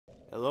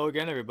Hello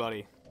again,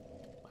 everybody.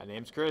 My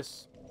name's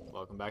Chris.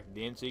 Welcome back to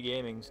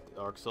D&CGaming's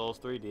Dark Souls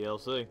 3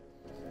 DLC.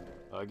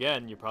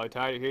 Again, you're probably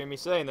tired of hearing me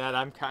saying that.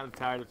 I'm kind of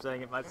tired of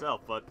saying it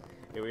myself, but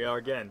here we are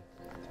again.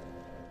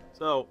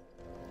 So,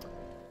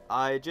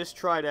 I just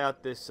tried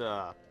out this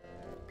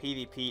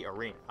PvP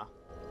arena.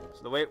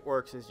 So the way it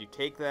works is you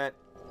take that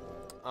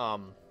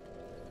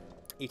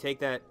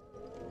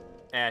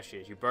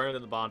ashes, you burn it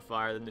in the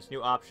bonfire, then this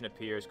new option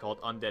appears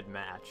called Undead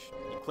Match.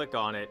 You click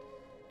on it,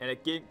 and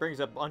it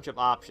brings up a bunch of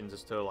options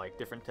as to like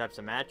different types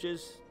of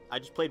matches. I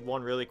just played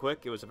one really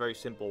quick. It was a very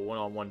simple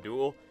one-on-one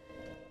duel.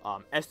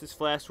 Estus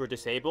flasks were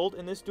disabled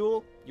in this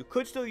duel. You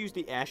could still use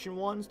the ashen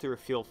ones to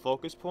refill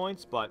focus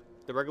points, but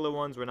the regular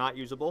ones were not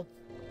usable.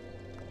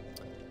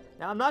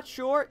 Now I'm not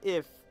sure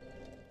if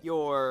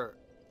your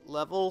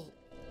level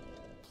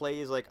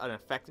plays like an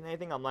effect in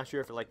anything. I'm not sure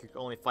if like you can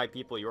only fight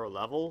people your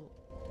level,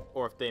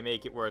 or if they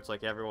make it where it's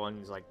like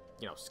everyone's like,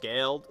 you know,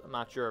 scaled. I'm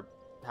not sure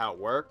how it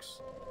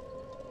works.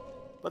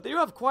 But they do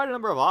have quite a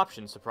number of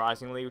options,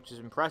 surprisingly, which is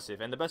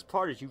impressive. And the best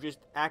part is you just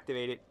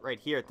activate it right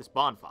here at this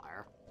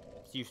bonfire.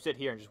 So you sit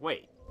here and just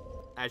wait.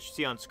 As you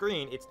see on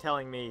screen, it's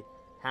telling me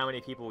how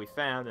many people we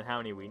found and how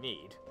many we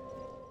need.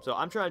 So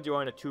I'm trying to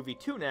join a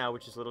 2v2 now,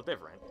 which is a little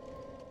different.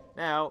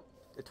 Now,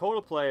 the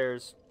total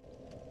players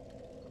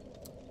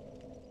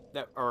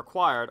that are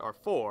required are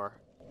 4,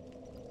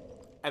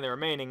 and the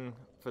remaining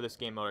for this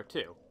game mode are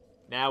 2.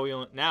 Now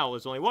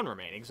there's only 1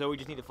 remaining, so we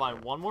just need to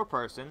find 1 more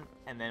person,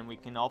 and then we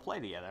can all play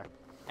together.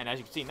 And as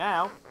you can see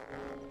now,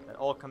 that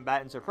all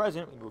combatants are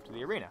present, we move to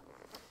the arena.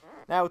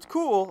 Now, what's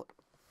cool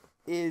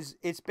is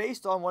it's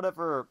based on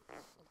whatever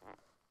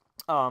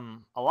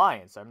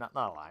alliance, not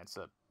alliance,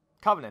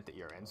 covenant that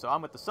you're in. So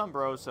I'm with the Sun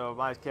Bros, so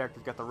my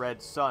character's got the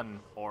red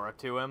sun aura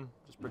to him,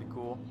 which is pretty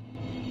cool.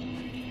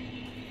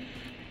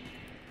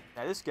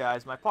 Now this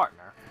guy's my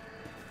partner.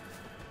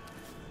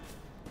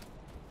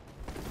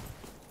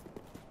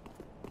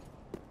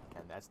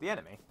 And that's the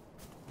enemy.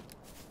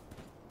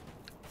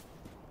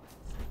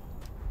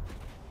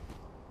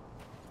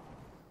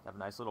 Have a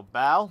nice little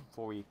bow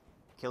before we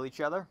kill each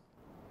other.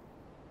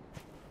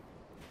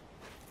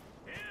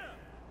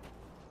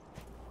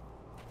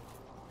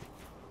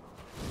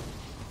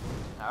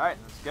 Alright,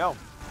 let's go.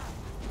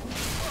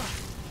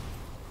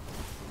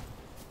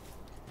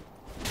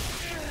 It's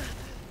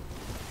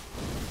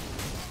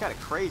kind of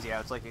crazy how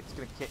it's like it's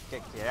gonna get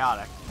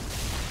chaotic.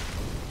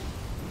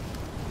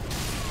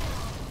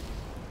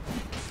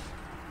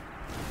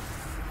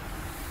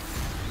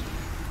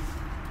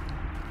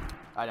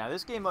 Alright, now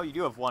this game mode you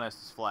do have 1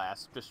 Estus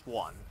flask, just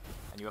 1.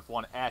 And you have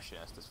 1 Ashen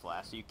Estus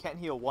flask, so you can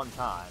heal 1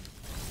 time.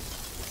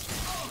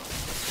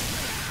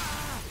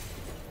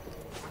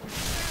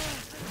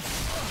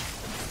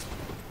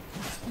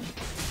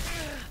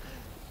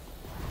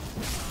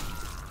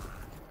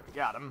 We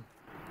got him.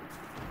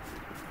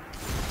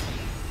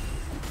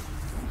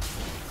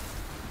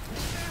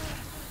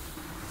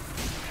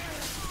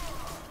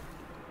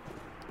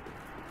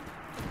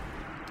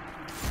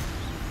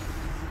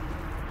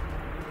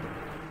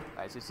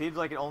 Alright, so it seems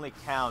like it only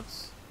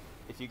counts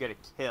if you get a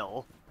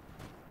kill.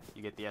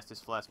 You get the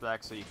Estus flask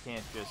back, so you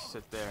can't just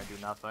sit there and do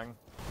nothing.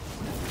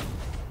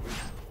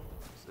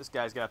 So this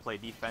guy's gotta play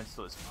defense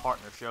till his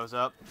partner shows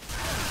up.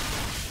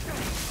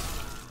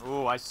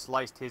 Ooh, I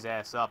sliced his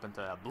ass up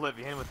into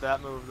oblivion with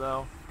that move,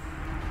 though.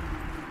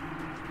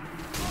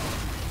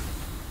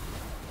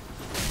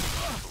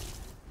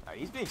 Alright,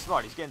 he's being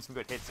smart. He's getting some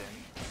good hits in.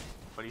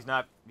 But he's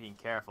not being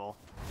careful.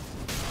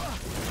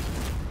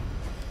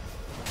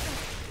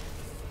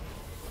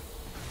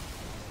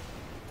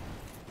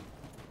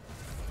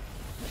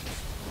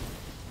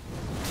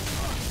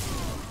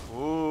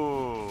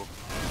 Ooh.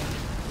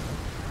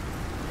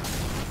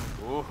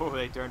 Ooh,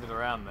 they turned it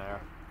around there.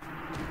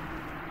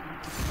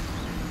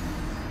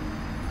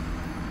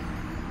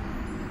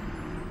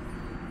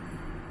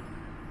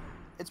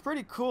 It's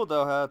pretty cool,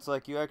 though, how it's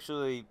like you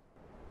actually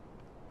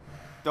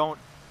don't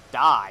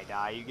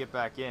die. You get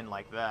back in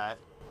like that.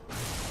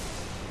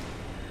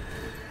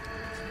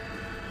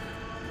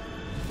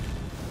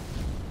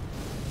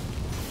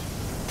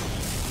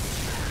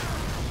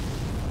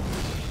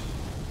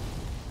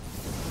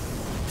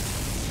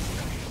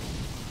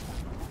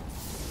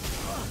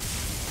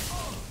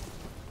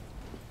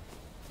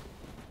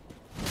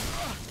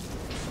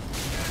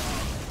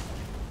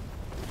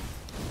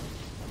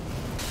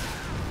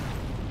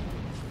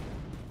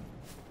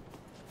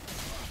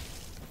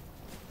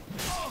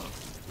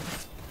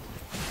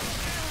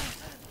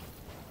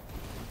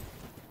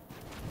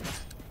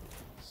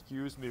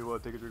 Excuse me while I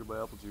take a drink of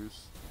my apple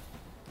juice.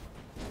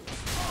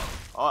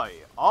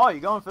 Oh, you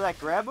going for that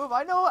grab move?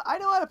 I know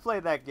how to play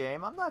that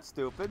game. I'm not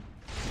stupid.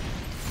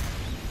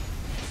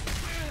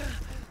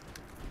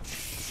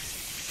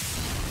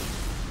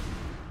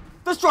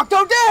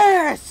 Destructo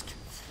Disc!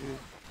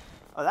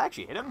 Oh, that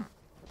actually hit him.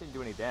 That didn't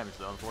do any damage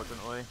though,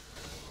 unfortunately.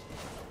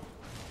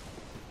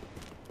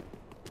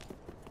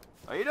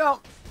 Oh, you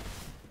don't.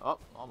 Oh,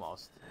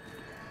 almost.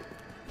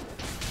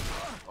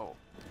 Oh,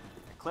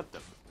 I clipped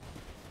him.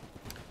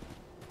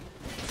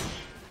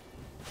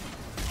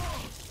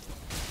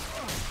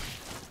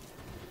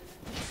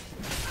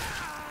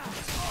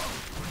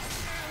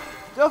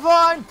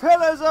 Divine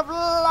pillars of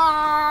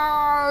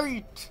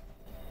light!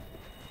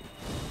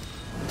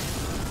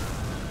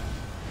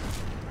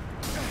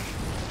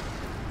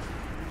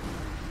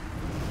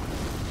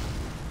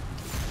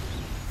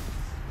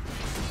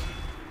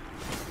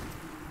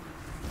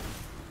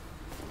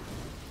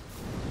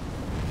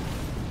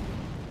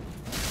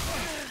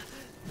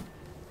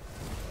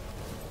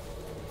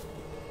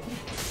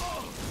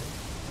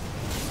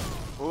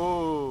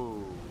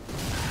 Ooh.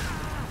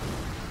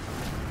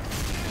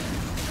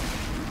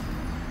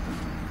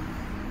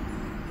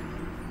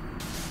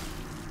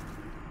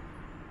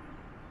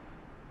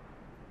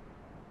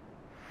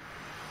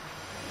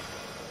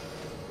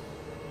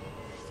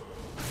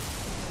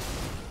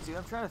 See,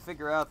 what I'm trying to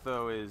figure out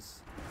though is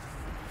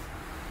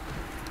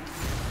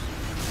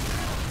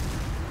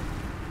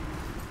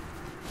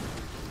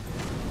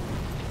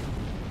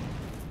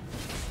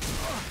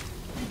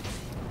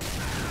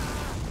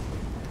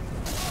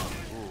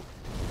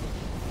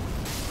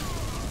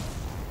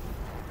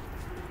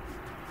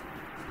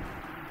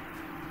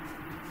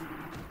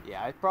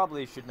yeah, I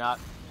probably should not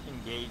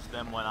engage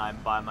them when I'm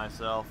by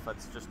myself.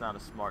 That's just not a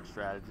smart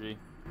strategy.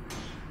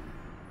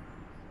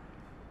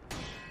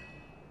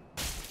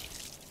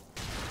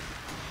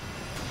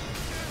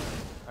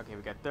 Okay,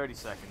 we got 30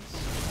 seconds.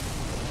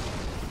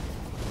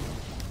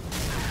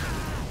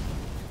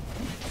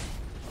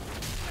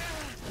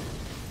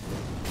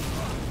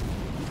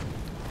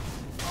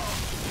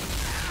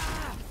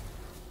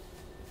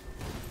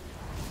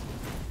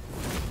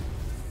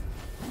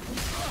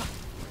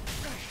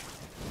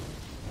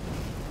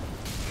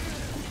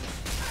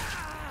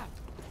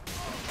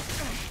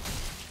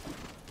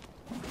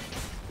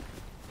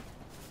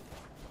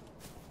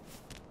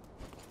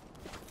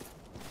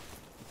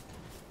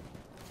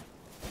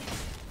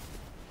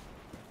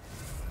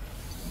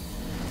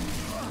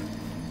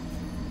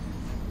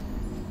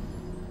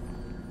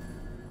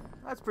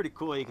 That's pretty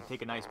cool. You can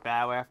take a nice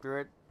bow after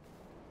it.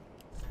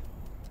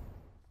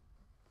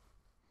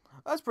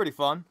 That's pretty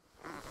fun.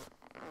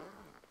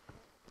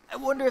 I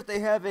wonder if they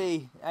have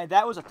a...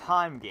 that was a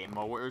time game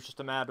mode where it was just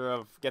a matter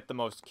of get the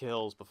most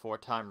kills before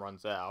time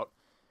runs out.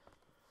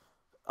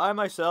 I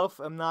myself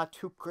am not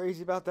too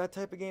crazy about that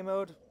type of game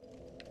mode.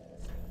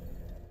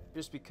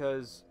 Just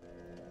because...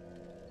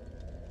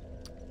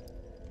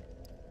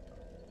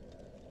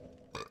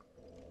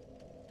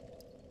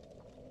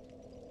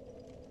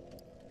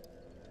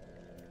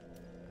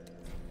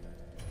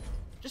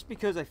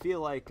 I feel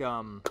like,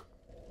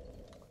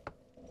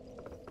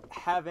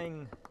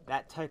 having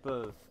that type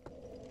of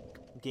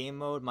game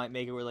mode might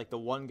make it where, like, the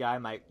one guy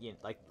might, you know,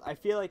 like, I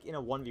feel like in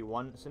a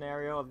 1v1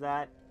 scenario of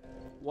that,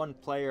 one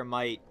player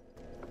might,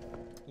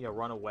 you know,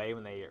 run away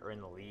when they are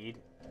in the lead.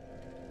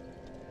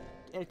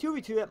 In a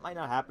 2v2, that might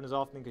not happen as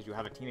often because you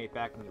have a teammate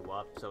backing you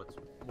up, so it's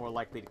more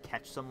likely to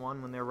catch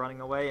someone when they're running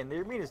away, and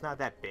their meat is not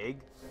that big.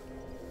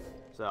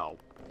 So,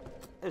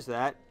 there's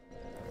that.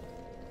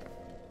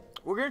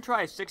 We're going to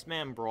try a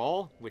 6-man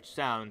brawl, which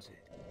sounds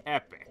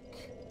epic.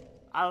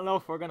 I don't know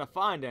if we're going to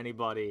find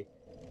anybody,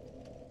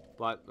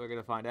 but we're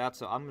going to find out,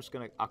 so I'm just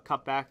going to... I'll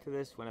cut back to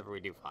this whenever we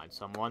do find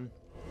someone.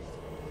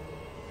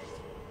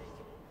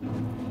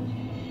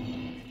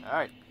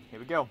 Alright,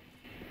 here we go.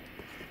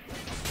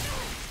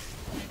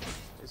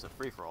 It's a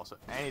free-for-all, so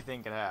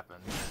anything can happen.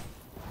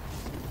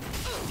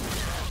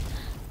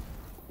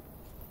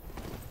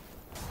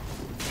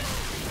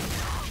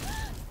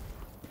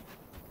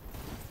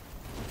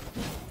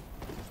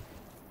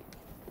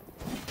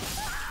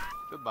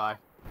 Goodbye.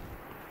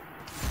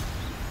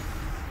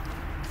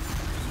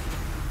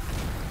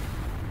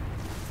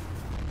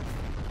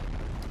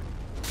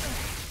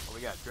 Oh,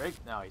 we got Drake?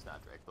 No, he's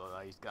not Drake, but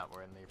he's got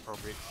wearing the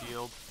appropriate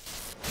shield.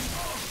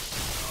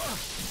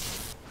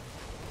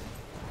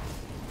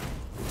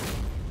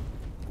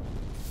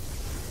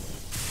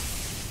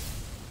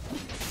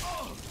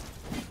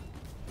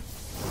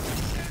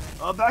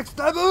 A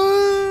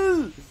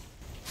backstabber!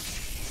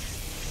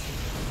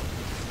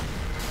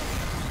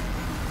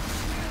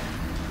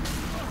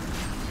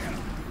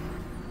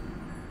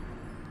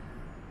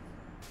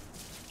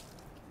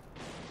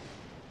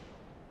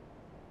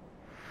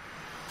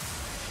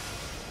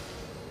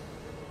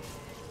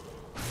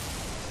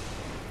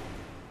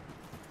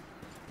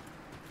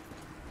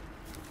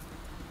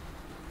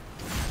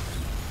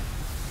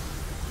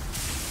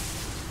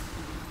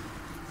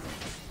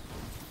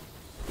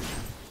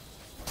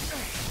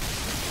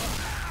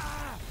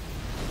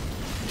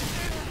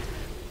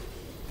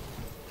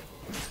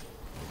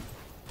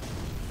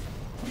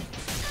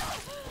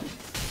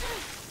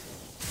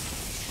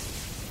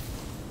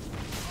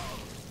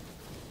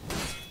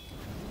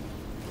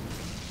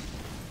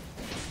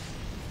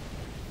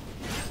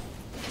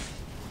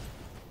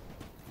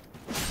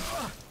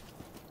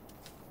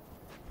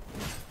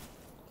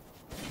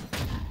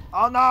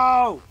 Oh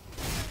no!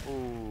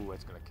 Ooh,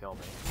 it's gonna kill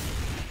me.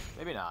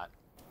 Maybe not.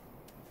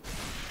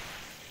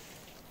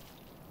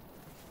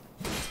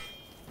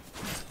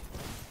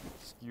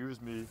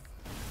 Excuse me.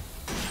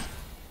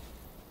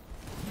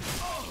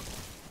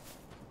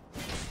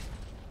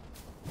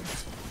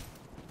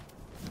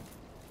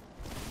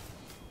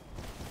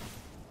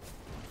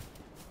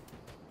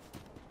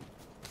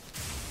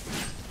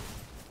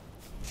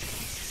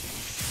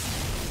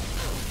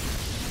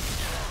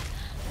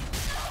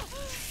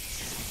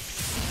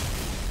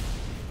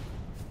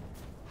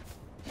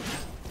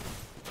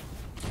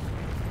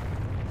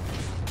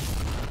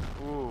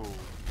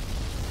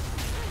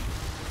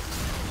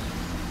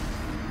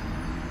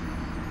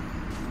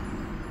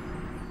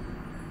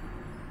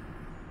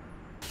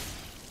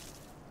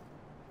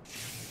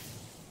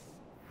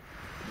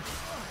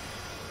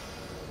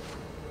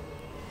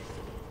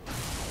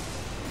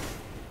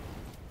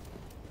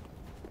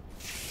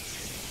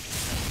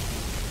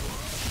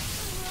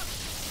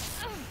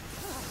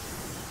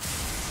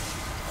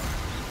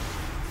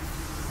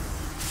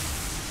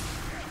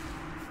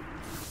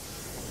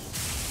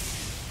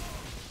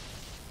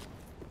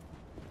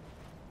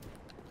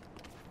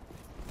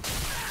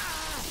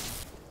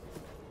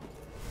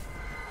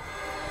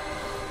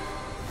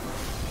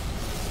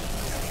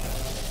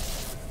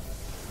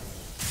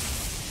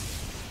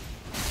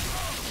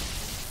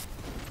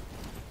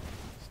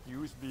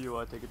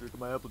 I take a drink of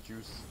my apple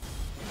juice.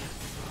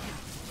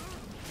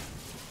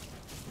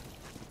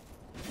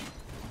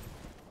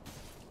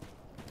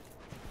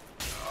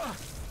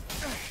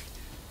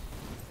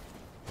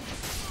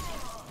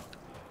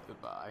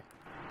 Goodbye.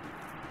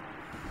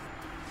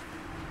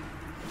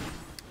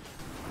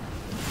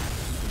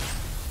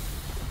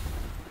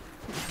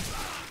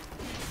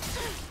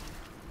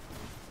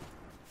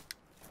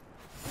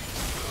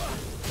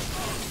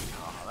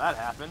 Oh, that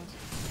happened.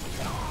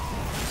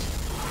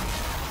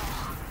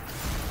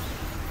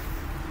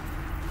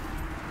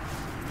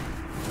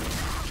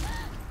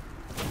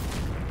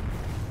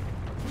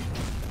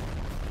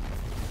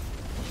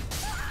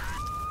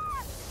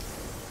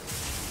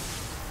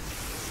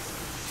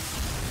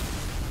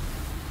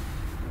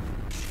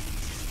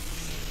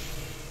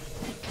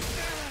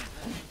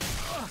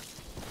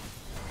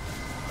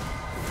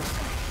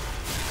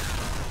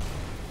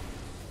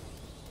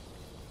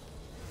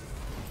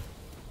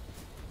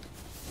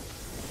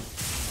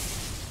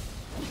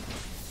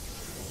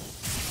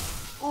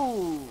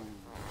 Ooh.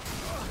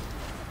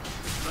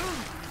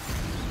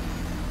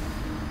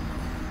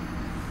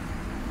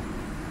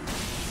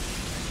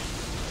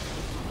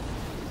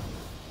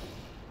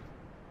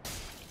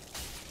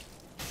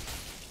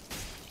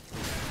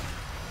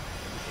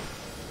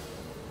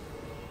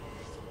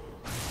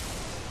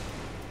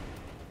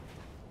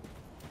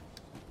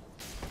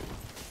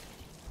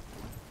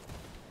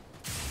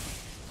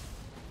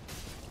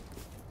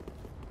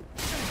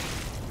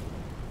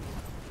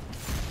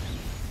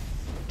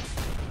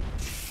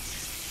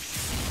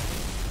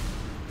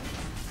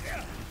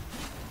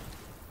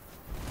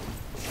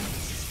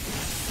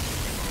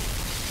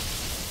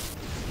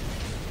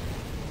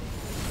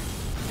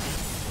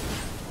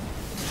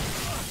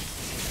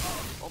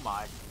 Oh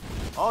my.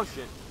 Oh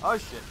shit. Oh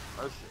shit.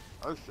 Oh shit.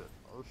 Oh shit.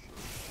 Oh shit.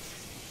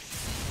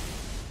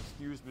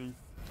 Excuse me.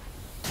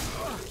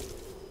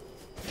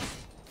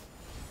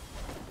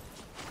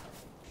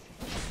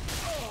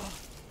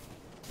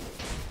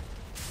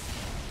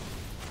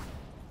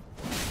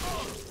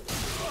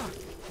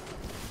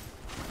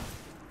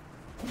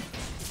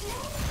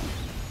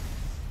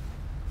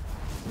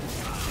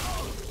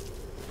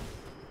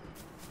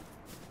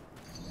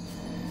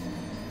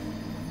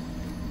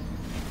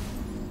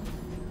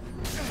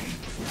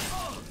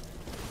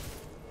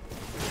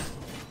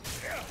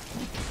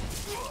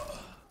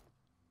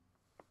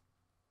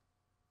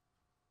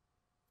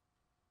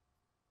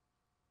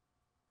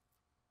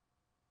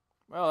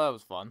 Well, that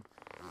was fun.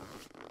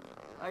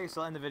 I guess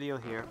I'll end the video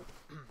here.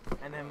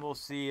 And then we'll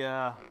see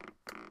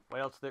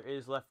what else there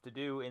is left to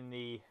do in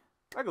the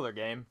regular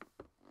game.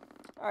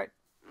 Alright,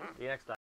 see you next time.